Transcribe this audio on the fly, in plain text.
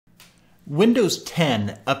Windows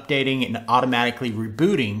 10 updating and automatically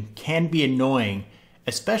rebooting can be annoying,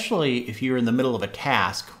 especially if you're in the middle of a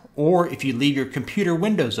task or if you leave your computer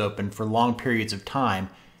windows open for long periods of time,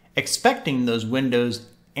 expecting those windows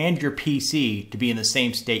and your PC to be in the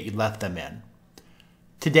same state you left them in.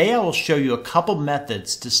 Today I will show you a couple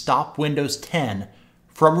methods to stop Windows 10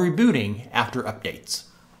 from rebooting after updates.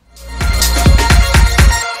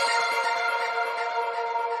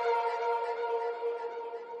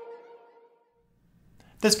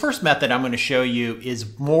 This first method I'm going to show you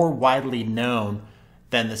is more widely known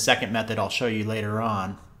than the second method I'll show you later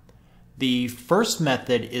on. The first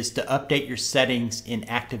method is to update your settings in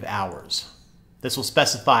active hours. This will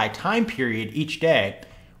specify a time period each day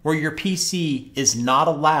where your PC is not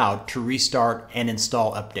allowed to restart and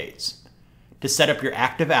install updates. To set up your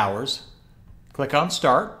active hours, click on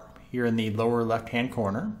Start here in the lower left-hand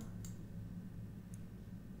corner.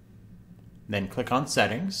 Then click on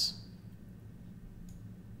Settings.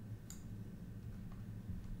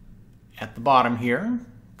 At the bottom here,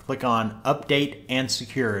 click on Update and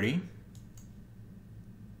Security.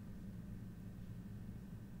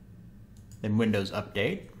 Then Windows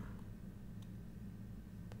Update.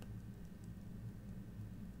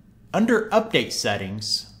 Under Update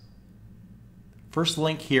Settings, first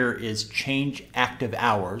link here is Change Active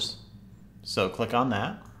Hours, so click on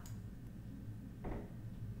that.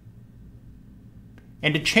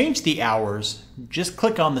 And to change the hours, just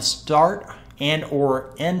click on the Start and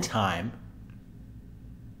or End time.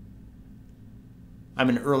 I'm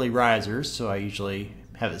an early riser, so I usually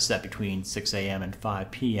have it set between 6 a.m. and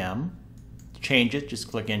 5 p.m. To change it, just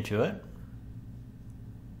click into it.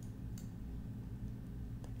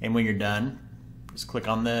 And when you're done, just click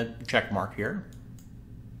on the check mark here.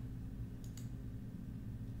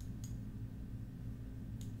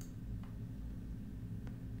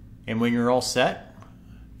 And when you're all set,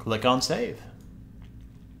 click on Save.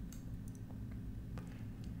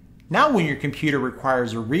 Now when your computer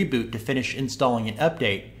requires a reboot to finish installing an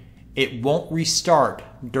update, it won't restart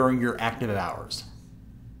during your active hours.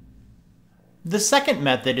 The second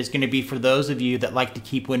method is going to be for those of you that like to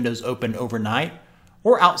keep Windows open overnight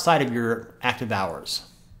or outside of your active hours.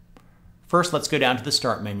 First, let's go down to the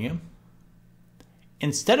Start menu.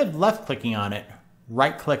 Instead of left-clicking on it,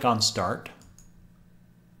 right-click on Start.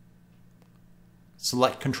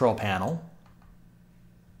 Select Control Panel.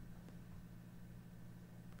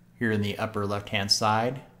 Here in the upper left-hand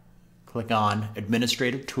side, click on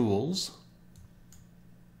Administrative Tools.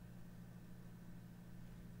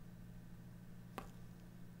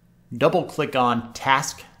 Double-click on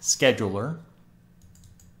Task Scheduler.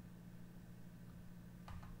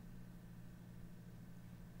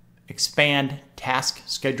 Expand Task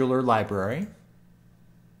Scheduler Library.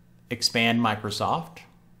 Expand Microsoft.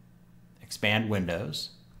 Expand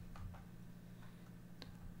Windows.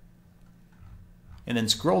 And then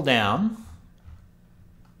scroll down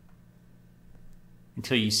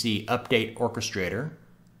until you see Update Orchestrator.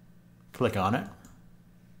 Click on it.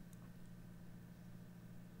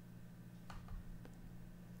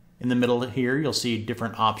 In the middle here, you'll see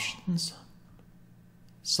different options.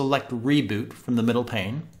 Select Reboot from the middle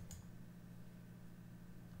pane.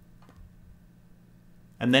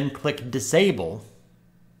 And then click Disable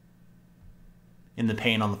in the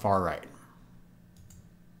pane on the far right.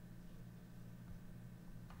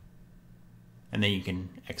 And then you can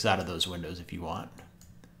X out of those windows if you want.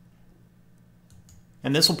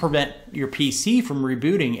 And this will prevent your PC from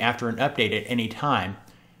rebooting after an update at any time.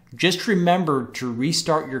 Just remember to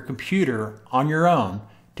restart your computer on your own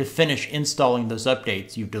to finish installing those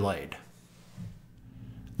updates you've delayed.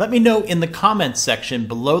 Let me know in the comments section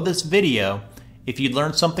below this video if you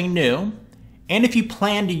learned something new and if you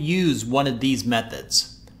plan to use one of these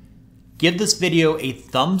methods. Give this video a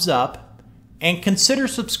thumbs up and consider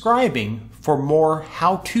subscribing for more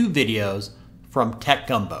how-to videos from Tech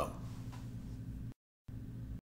Gumbo.